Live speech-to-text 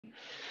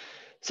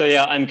So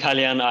yeah, I'm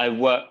Kalyan. I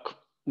work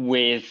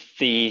with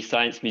the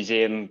Science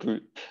Museum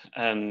group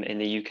in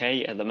the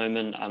UK. At the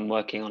moment, I'm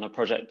working on a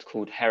project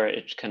called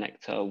Heritage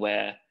Connector,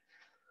 where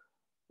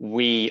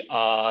we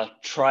are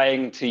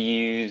trying to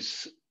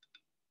use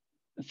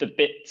the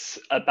bits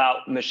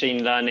about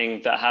machine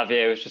learning that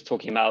Javier was just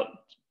talking about,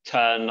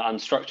 turn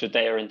unstructured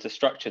data into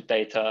structured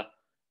data,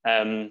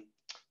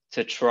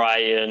 to try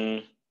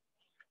and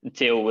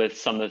deal with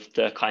some of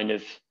the kind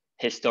of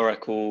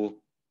historical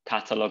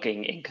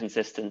cataloging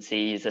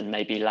inconsistencies and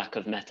maybe lack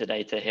of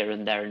metadata here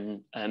and there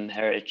in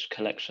heritage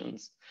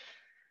collections.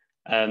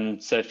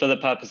 So for the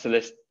purpose of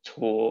this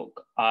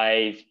talk,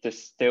 I've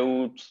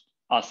distilled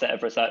our set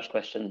of research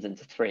questions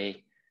into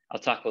three. I'll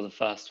tackle the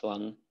first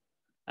one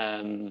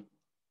now,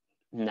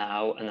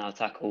 and I'll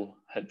tackle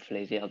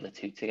hopefully the other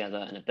two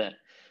together in a bit.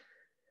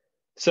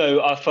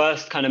 So our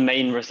first kind of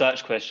main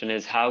research question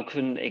is, how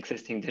can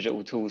existing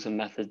digital tools and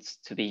methods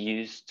to be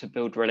used to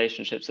build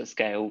relationships at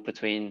scale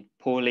between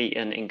poorly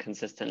and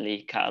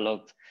inconsistently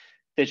cataloged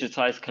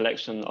digitized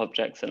collection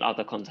objects and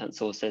other content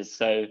sources?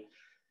 So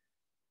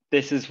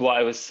this is what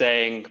I was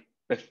saying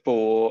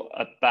before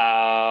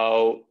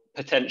about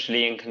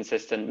potentially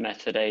inconsistent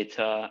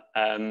metadata.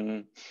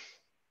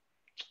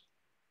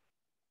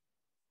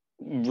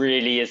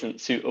 Really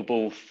isn't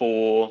suitable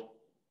for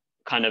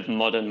kind of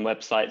modern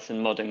websites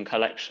and modern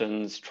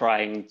collections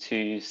trying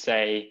to,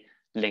 say,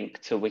 link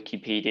to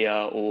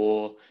Wikipedia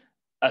or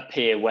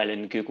appear well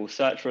in Google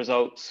search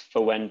results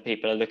for when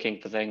people are looking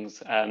for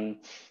things. And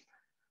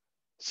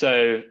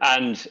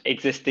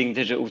existing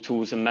digital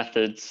tools and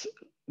methods,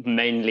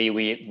 mainly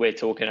we're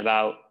talking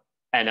about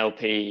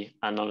NLP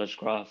and knowledge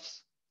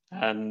graphs.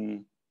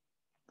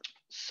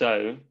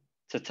 So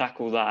to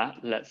tackle that,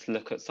 let's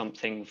look at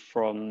something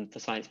from the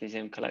Science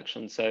Museum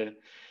collection. So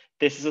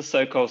this is a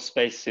so-called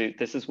spacesuit.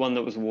 This is one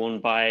that was worn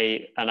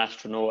by an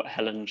astronaut,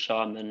 Helen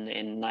Sharman,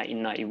 in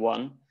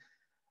 1991.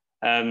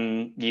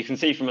 You can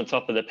see from the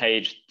top of the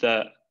page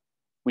that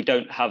we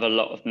don't have a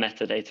lot of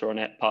metadata on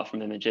it, apart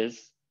from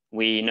images.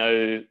 We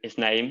know its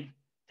name,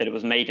 that it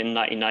was made in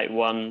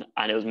 1991,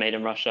 and it was made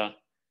in Russia.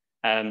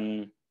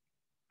 When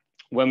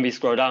we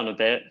scroll down a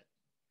bit,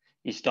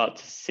 you start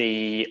to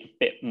see a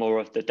bit more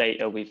of the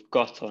data we've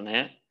got on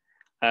it.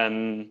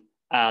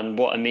 And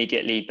what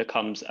immediately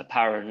becomes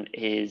apparent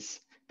is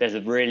there's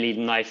a really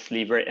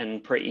nicely written,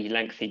 pretty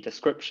lengthy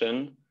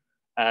description,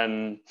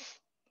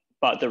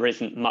 but there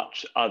isn't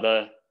much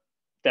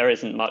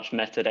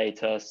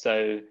metadata.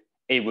 So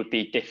it would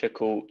be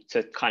difficult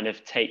to kind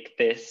of take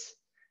this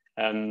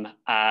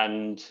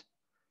and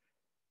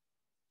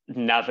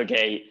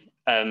navigate,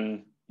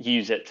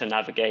 use it to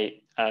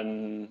navigate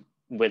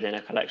within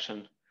a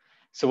collection.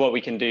 So what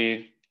we can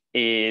do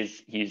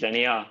is use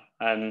NER.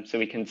 So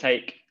we can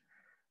take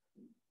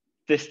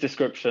this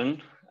description,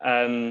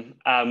 and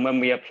when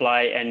we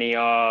apply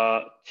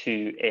NER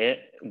to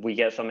it, we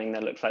get something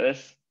that looks like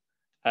this.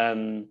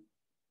 And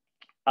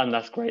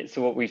that's great.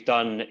 So what we've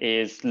done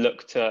is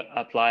looked at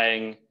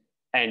applying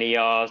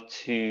NER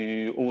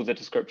to all the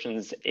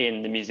descriptions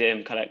in the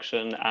museum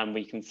collection, and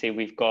we can see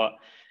we've got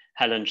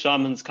Helen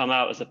Sharman's come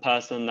out as a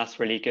person. That's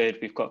really good.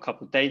 We've got a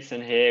couple of dates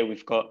in here.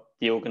 We've got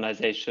the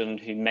organization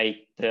who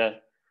made the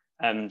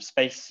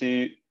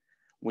spacesuit.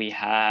 We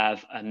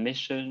have a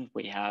mission.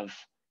 We have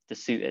the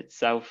suit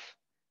itself.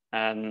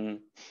 And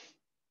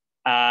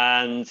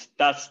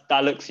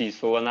that looks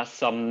useful, and that's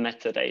some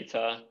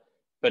metadata,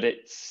 but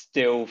it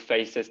still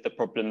faces the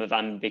problem of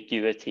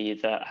ambiguity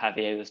that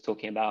Javier was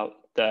talking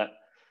about, that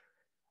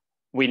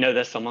we know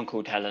there's someone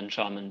called Helen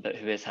Sharman, but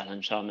who is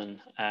Helen Sharman?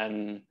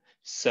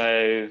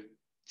 So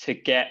to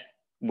get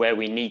where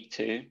we need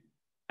to,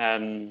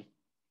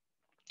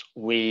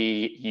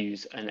 we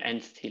use an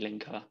entity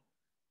linker.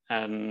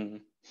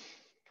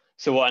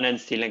 So what an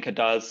entity linker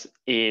does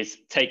is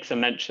takes a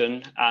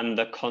mention and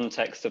the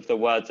context of the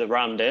words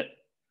around it,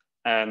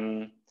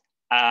 and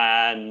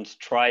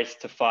tries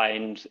to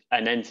find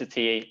an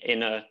entity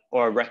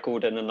or a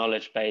record in a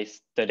knowledge base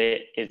that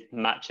it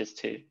matches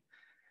to.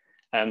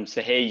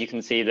 So here you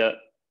can see that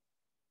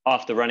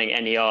after running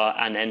NER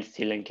and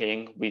entity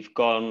linking, we've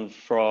gone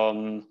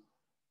from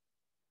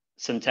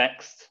some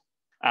text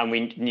and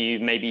we knew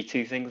maybe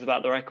two things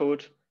about the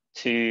record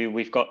to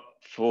we've got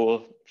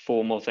four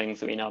more things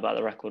that we know about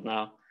the record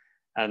now.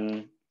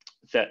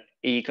 The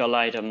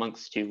eagle-eyed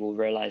amongst you will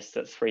realize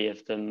that three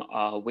of them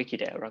are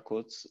Wikidata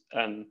records.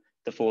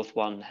 The fourth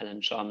one,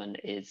 Helen Sharman,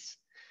 is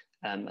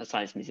a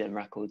Science Museum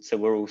record. So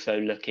we're also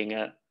looking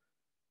at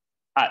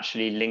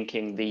actually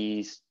linking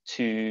these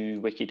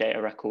two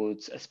Wikidata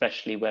records,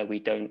 especially where we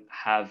don't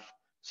have,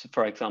 so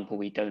for example,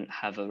 we don't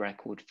have a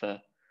record for,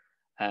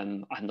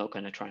 I'm not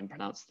going to try and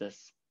pronounce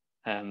this,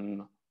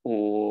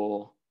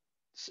 or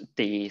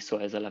the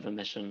Soyuz 11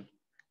 mission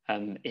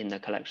in the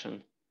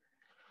collection.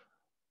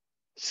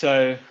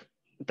 So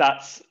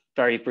that's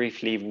very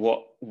briefly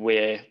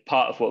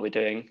part of what we're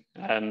doing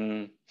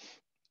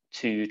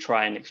to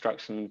try and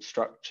extract some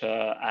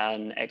structure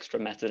and extra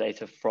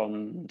metadata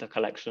from the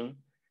collection.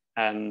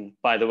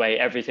 By the way,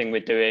 everything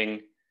we're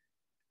doing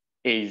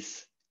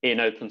is in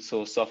open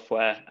source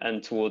software,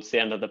 and towards the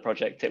end of the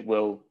project, it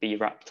will be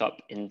wrapped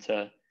up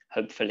into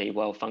hopefully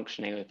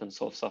well-functioning open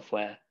source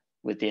software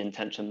with the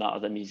intention that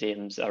other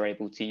museums are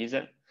able to use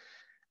it,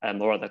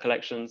 or other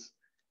collections.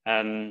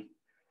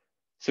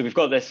 So we've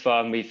got this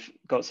far, and we've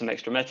got some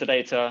extra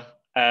metadata.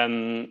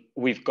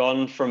 We've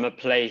gone from a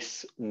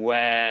place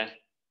where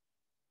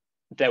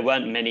there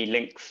weren't many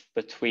links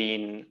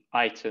between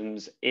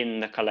items in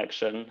the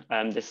collection.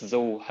 This is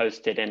all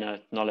hosted in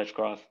a knowledge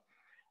graph,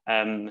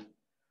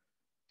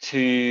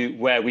 to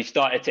where we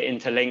started to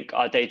interlink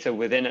our data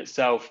within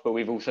itself, but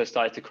we've also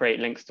started to create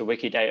links to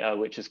Wikidata,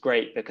 which is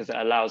great because it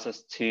allows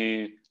us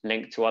to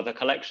link to other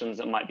collections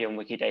that might be on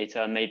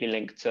Wikidata, maybe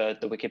link to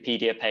the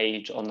Wikipedia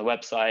page on the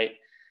website,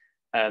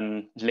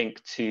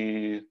 link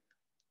to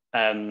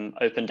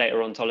open data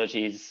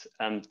ontologies.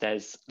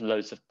 There's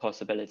loads of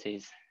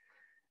possibilities.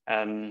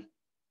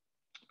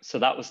 So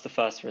that was the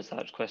first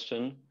research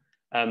question.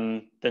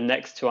 The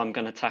next two I'm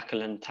going to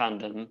tackle in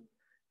tandem.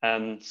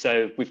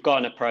 So we've got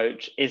an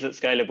approach. Is it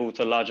scalable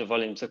to larger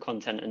volumes of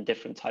content and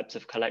different types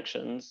of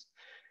collections?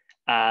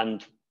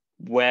 And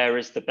where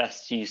is the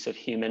best use of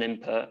human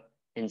input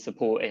in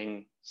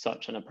supporting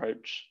such an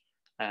approach?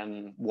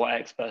 What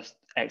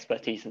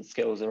expertise and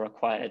skills are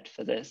required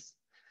for this?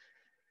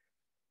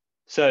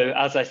 So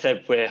as I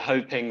said, we're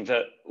hoping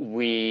that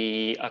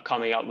we are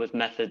coming up with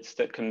methods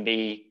that can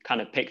be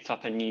kind of picked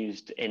up and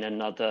used in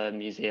another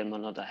museum,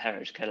 another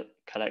heritage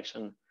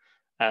collection.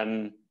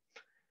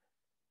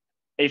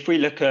 If we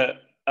look at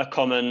a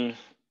common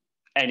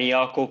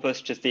NER corpus,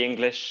 just the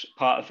English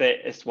part of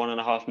it, it's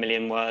 1.5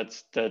 million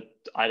words.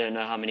 I don't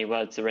know how many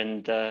words are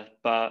in the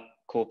BERT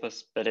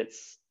corpus, but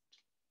it's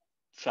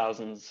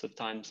thousands of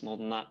times more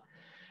than that.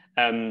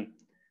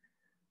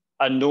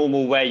 A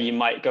normal way you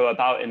might go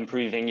about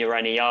improving your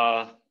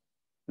NER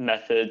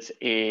methods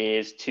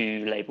is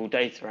to label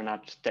data and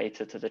add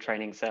data to the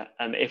training set.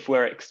 If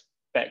we're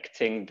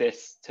expecting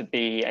this to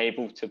be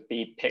able to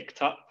be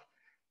picked up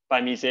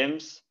by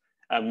museums,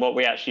 what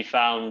we actually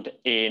found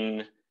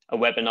in a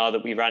webinar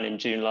that we ran in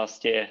June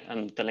last year,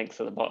 and the links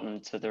at the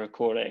bottom to the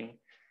recording,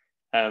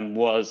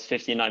 was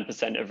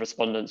 59% of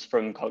respondents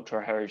from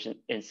cultural heritage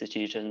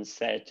institutions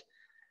said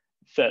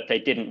that they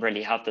didn't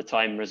really have the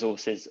time,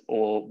 resources,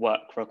 or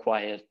work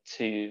required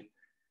to,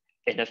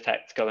 in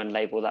effect, go and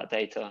label that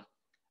data.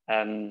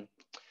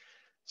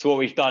 So what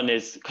we've done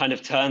is kind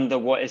of turn the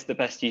what is the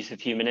best use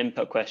of human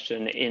input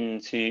question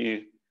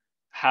into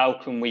how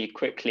can we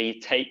quickly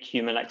take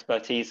human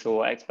expertise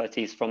or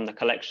expertise from the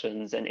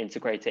collections and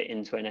integrate it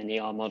into an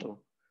NER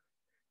model.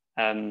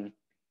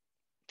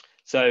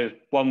 So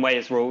one way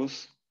is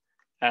rules.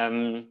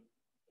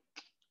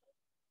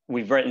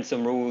 We've written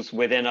some rules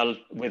within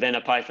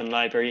a Python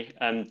library.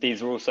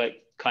 These are also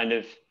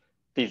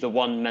these are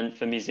one meant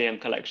for museum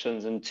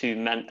collections and two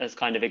meant as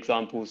kind of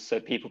examples so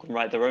people can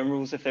write their own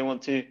rules if they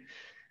want to.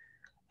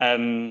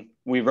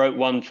 We wrote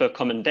one for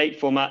common date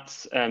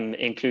formats,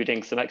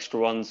 including some extra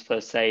ones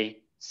for, say,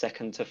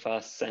 2nd to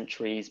 1st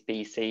centuries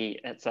BC,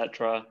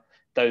 etc.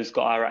 Those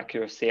got our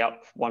accuracy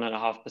up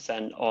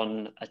 1.5%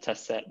 on a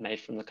test set made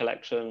from the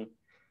collection.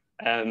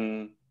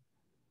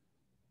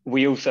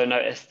 We also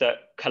noticed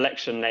that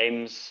collection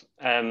names,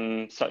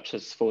 such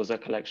as Sforza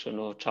Collection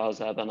or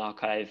Charles Urban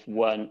Archive,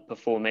 weren't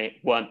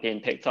being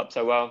picked up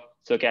so well.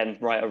 So again,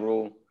 write a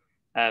rule.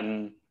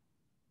 And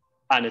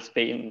it's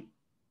been,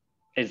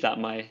 is that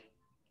my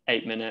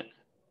 8-minute?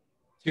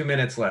 2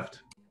 minutes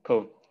left.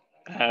 Cool.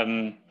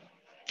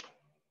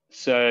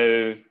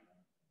 So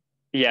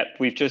yeah,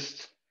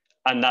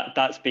 and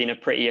that's been a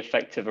pretty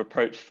effective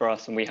approach for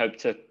us, and we hope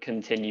to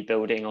continue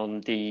building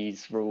on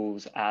these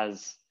rules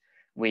as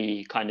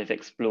we kind of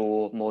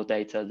explore more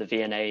data. The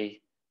VNA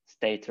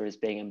data is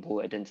being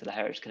imported into the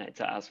Heritage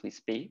Connector as we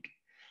speak.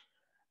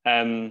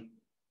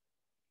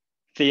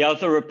 The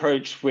other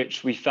approach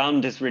which we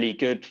found is really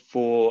good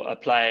for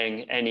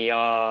applying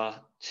NER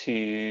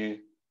to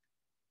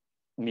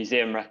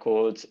museum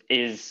records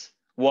is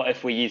what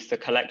if we use the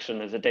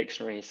collection as a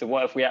dictionary? So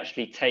what if we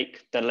actually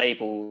take the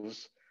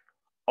labels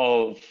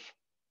of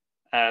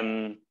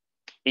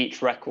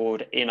each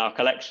record in our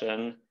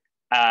collection,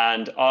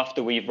 and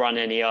after we've run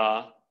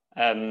NER,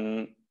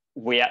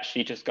 we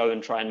actually just go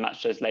and try and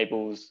match those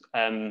labels,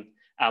 and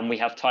we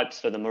have types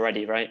for them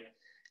already, right?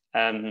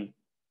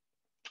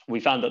 We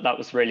found that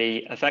was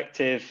really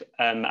effective,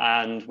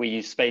 and we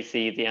use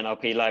Spacey, the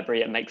NLP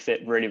library. It makes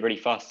it really, really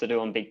fast to do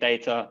on big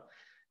data.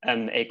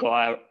 It got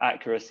our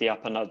accuracy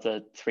up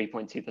another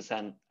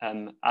 3.2%.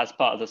 As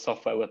part of the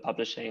software we're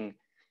publishing,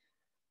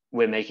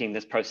 we're making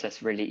this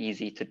process really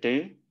easy to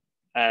do,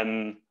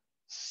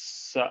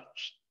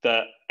 such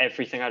that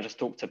everything I just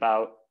talked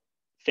about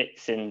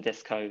fits in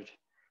this code.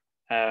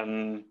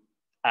 And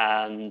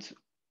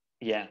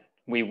yeah,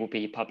 we will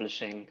be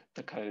publishing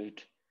the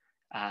code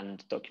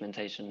and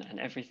documentation and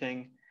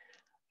everything.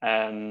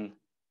 And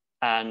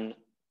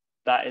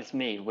that is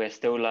me. We're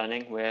still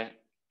learning. We're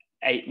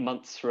 8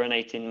 months through an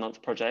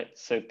 18-month project.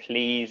 So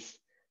please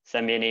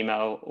send me an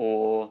email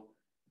or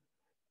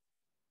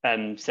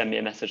send me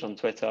a message on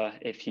Twitter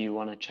if you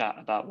want to chat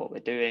about what we're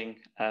doing.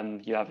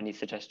 You have any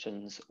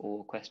suggestions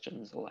or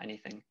questions or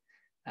anything.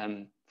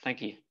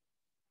 Thank you.